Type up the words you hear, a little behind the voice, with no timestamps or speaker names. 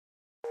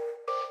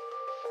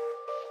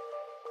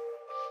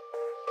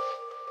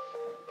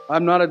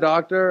I'm not a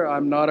doctor.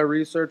 I'm not a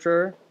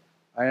researcher.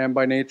 I am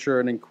by nature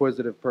an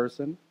inquisitive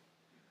person.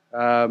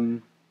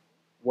 Um,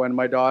 when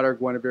my daughter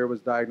Guinevere was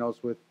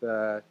diagnosed with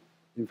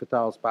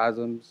infantile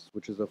spasms,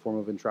 which is a form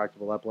of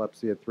intractable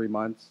epilepsy at 3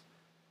 months,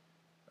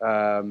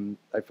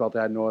 I felt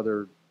I had no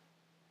other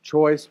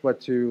choice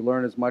but to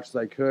learn as much as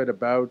I could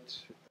about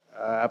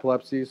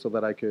epilepsy so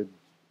that I could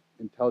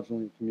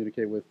intelligently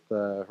communicate with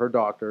her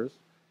doctors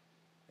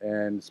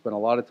and spent a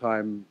lot of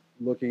time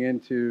looking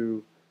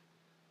into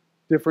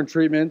different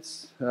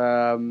treatments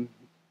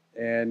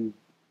and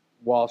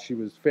while she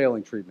was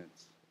failing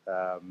treatments.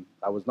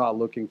 I was not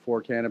looking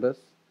for cannabis.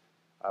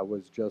 I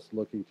was just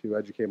looking to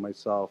educate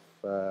myself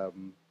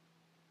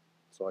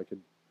so I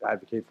could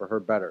advocate for her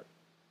better.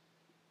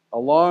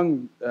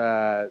 Along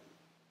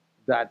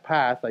that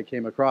path, I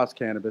came across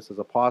cannabis as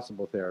a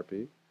possible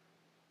therapy,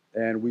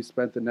 and we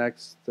spent the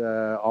next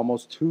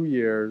almost 2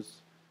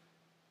 years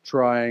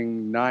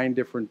trying 9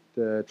 different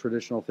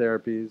traditional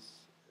therapies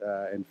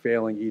and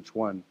failing each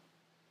one.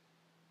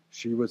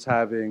 She was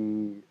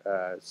having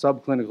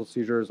subclinical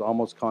seizures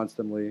almost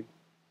constantly,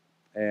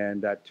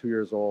 and at 2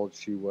 years old,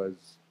 she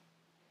was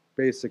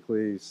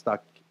basically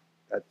stuck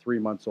at 3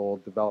 months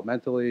old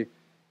developmentally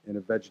in a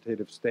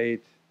vegetative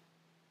state,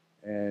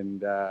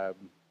 and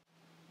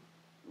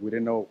we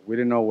didn't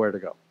know where to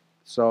go.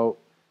 So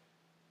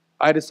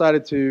I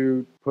decided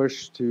to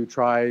push to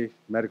try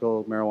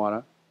medical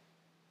marijuana.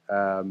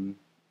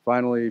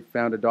 Finally,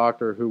 found a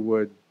doctor who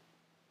would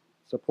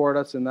support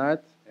us in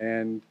that,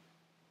 and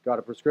got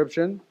a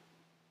prescription.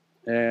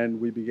 And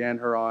we began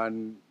her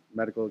on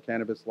medical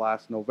cannabis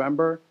last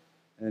November,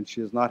 and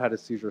she has not had a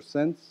seizure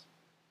since.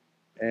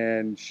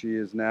 And she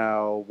is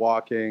now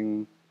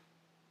walking,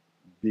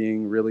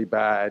 being really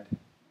bad,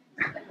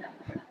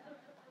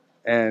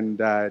 and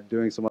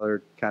doing some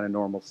other kind of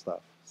normal stuff.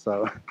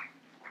 So,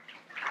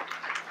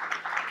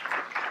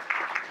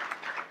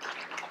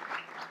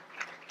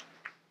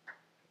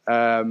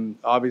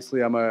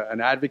 obviously, I'm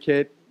an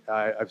advocate.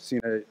 I've seen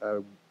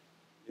a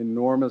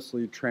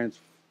enormously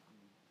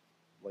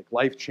like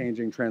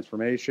life-changing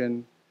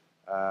transformation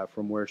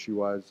from where she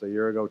was a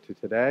year ago to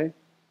today,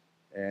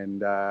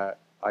 and I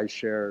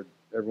share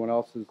everyone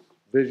else's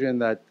vision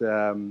that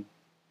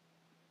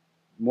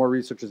more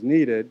research is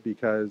needed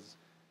because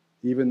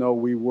even though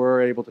we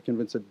were able to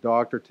convince a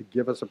doctor to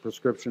give us a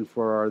prescription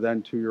for our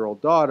then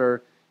 2-year-old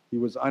daughter, he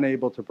was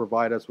unable to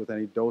provide us with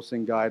any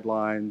dosing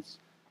guidelines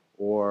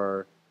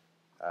or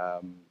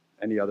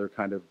any other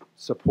kind of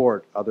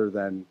support other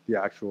than the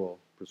actual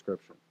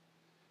prescription.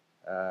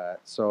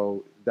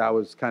 So that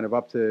was kind of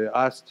up to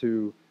us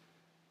to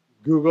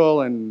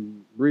Google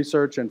and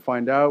research and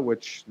find out,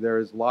 which there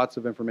is lots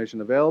of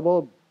information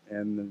available.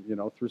 And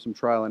through some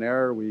trial and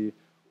error, we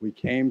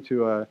came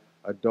to a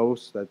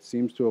dose that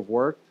seems to have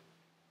worked,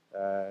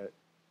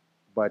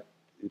 but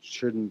it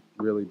shouldn't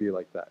really be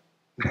like that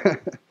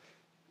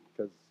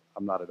because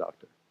I'm not a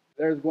doctor.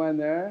 There's Gwen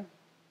there.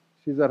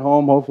 She's at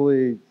home,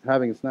 hopefully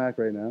having a snack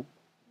right now.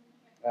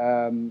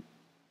 Um,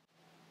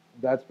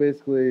 that's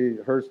basically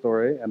her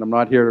story, and I'm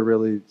not here to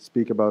really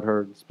speak about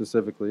her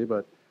specifically,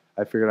 but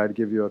I figured I'd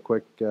give you a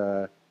quick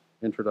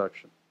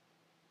introduction.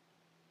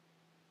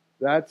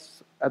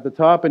 That's at the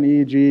top an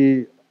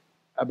EEG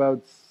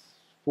about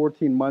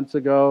 14 months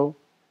ago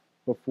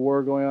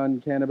before going on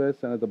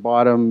cannabis, and at the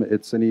bottom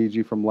it's an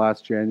EEG from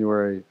last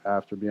January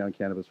after being on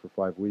cannabis for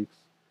 5 weeks.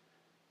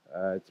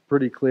 It's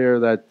pretty clear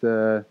that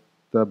the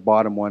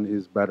bottom one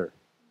is better.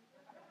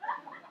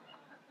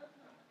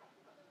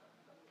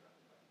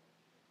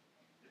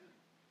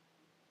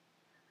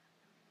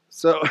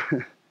 So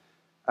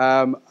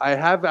I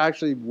have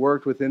actually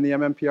worked within the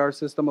MMPR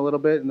system a little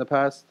bit in the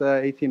past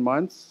 18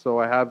 months, so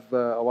I have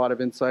a lot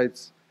of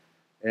insights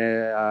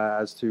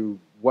as to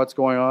what's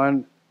going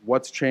on,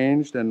 what's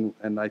changed, and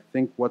I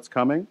think what's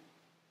coming,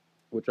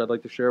 which I'd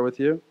like to share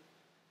with you.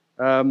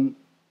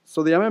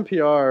 So the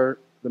MMPR,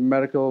 the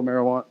medical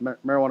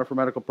marijuana for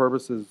medical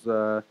purposes,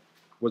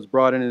 was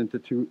brought in into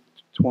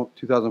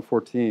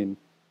 2014.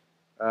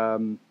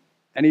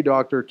 Any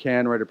doctor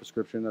can write a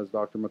prescription, as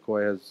Dr.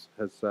 McCoy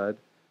has said.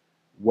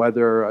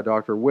 Whether a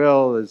doctor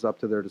will is up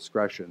to their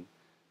discretion.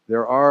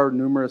 There are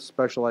numerous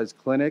specialized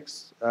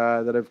clinics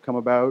that have come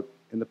about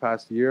in the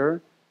past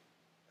year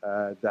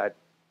that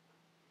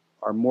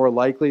are more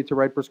likely to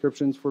write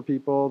prescriptions for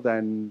people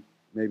than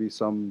maybe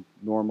some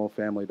normal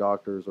family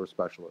doctors or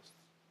specialists.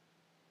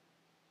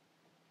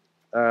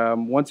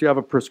 Once you have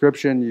a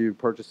prescription, you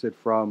purchase it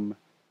from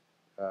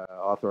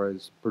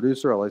authorized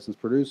producer, a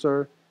licensed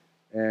producer,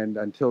 and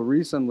until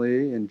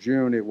recently, in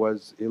June, it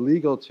was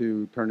illegal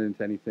to turn it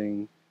into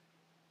anything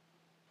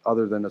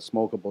other than a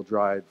smokable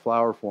dried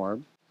flower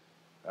form.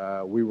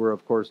 We were,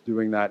 of course,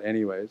 doing that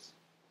anyways,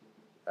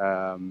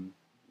 and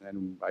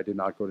I did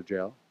not go to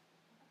jail.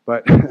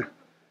 But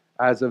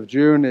as of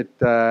June,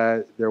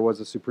 there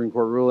was a Supreme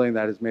Court ruling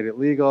that has made it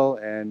legal,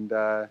 and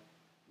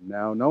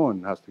now no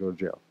one has to go to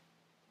jail.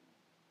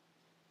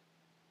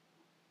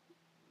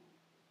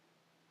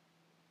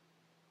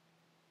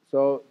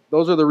 So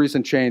those are the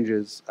recent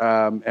changes,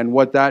 and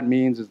what that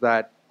means is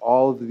that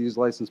all of these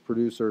licensed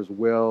producers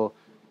will,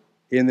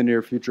 in the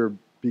near future,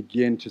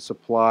 begin to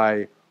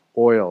supply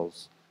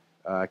oils,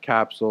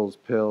 capsules,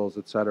 pills,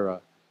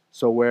 etc.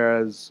 So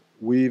whereas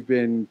we've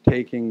been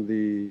taking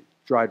the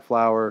dried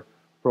flower,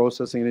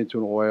 processing it into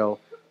an oil,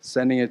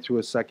 sending it to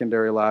a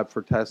secondary lab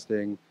for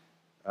testing,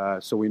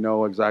 so we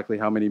know exactly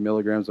how many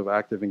milligrams of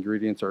active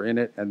ingredients are in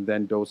it, and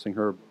then dosing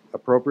her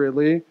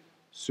appropriately,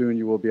 soon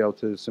you will be able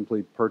to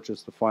simply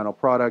purchase the final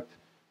product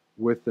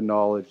with the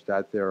knowledge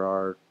that there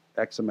are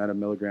X amount of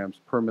milligrams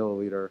per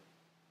milliliter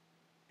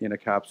in a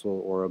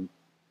capsule or an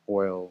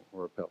oil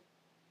or a pill.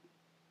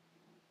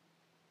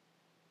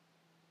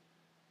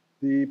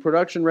 The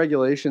production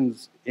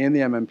regulations in the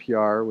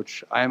MMPR,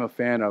 which I am a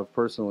fan of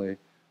personally,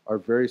 are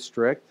very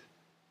strict.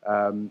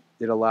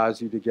 It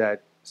allows you to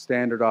get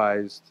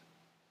standardized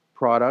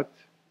product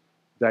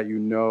that you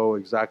know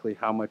exactly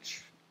how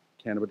much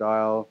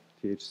cannabidiol,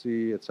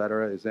 THC, et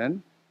cetera, is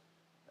in.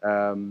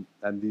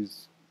 And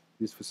these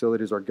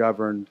facilities are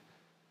governed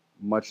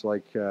much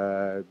like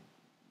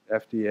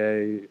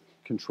FDA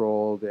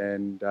controlled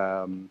and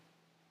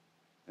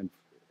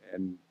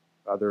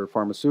other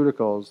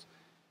pharmaceuticals.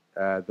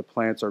 The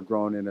plants are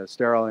grown in a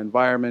sterile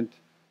environment.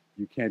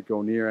 You can't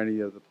go near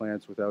any of the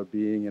plants without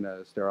being in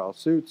a sterile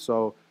suit.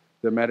 So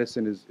the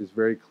medicine is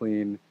very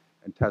clean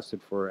and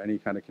tested for any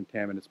kind of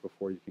contaminants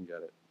before you can get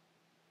it.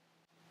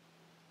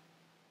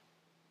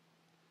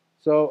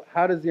 So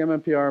how does the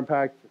MMPR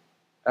impact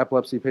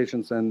epilepsy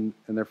patients and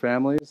their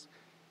families?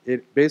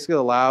 It basically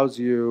allows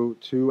you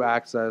to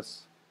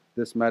access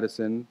this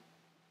medicine,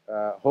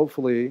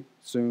 hopefully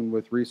soon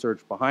with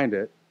research behind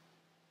it,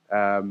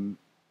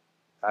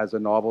 as a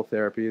novel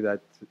therapy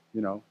that,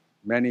 you know,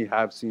 many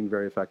have seen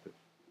very effective.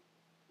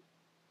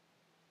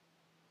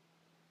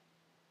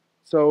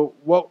 So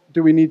what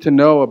do we need to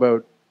know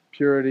about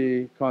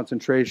purity,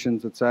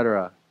 concentrations,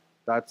 etc.?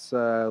 That's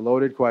a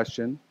loaded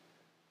question,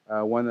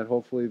 one that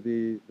hopefully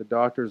the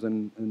doctors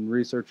and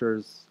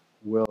researchers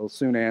will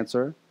soon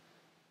answer.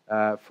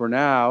 For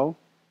now,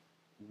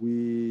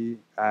 we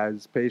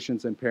as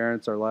patients and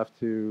parents are left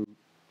to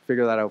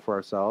figure that out for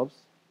ourselves,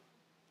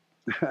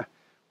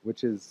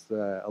 which is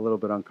a little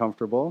bit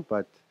uncomfortable,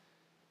 but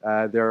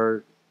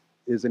there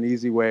is an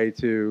easy way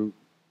to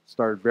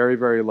start very,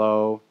 very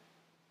low,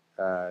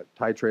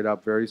 titrate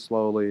up very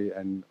slowly,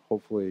 and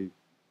hopefully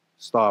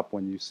stop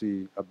when you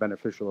see a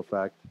beneficial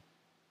effect,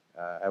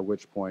 at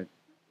which point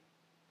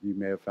you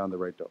may have found the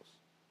right dose.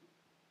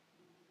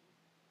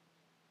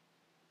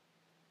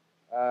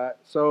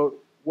 So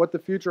what the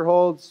future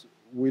holds,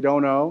 we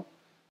don't know.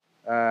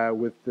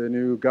 With the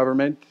new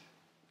government,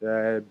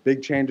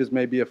 big changes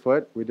may be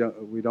afoot. We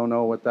don't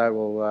know what that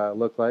will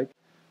look like.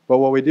 But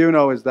what we do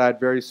know is that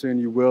very soon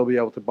you will be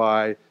able to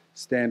buy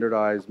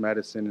standardized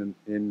medicine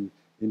in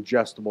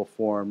ingestible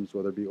forms,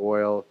 whether it be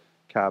oil,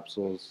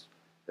 capsules,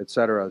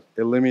 etc.,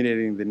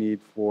 eliminating the need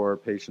for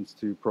patients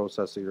to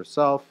process it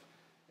yourself,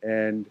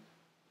 and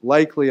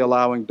likely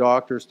allowing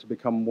doctors to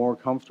become more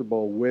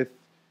comfortable with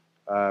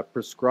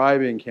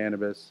prescribing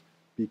cannabis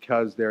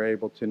because they're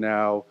able to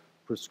now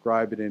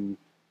prescribe it in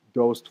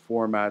dosed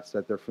formats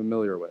that they're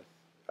familiar with,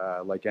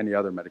 like any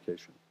other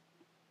medication.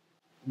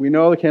 We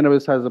know that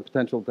cannabis has the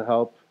potential to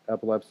help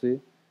epilepsy,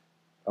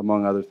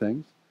 among other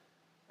things.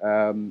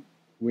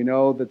 We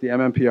know that the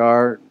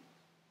MMPR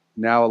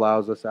now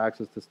allows us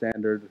access to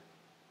standard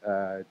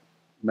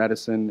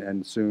medicine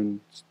and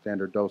soon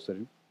standard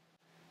dosing.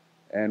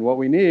 And what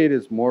we need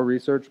is more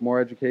research, more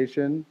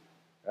education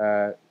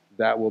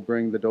that will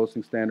bring the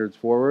dosing standards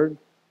forward.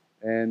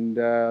 And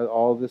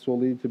all of this will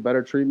lead to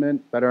better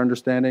treatment, better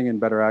understanding, and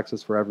better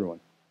access for everyone.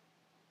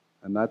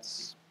 And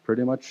that's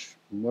pretty much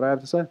what I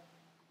have to say.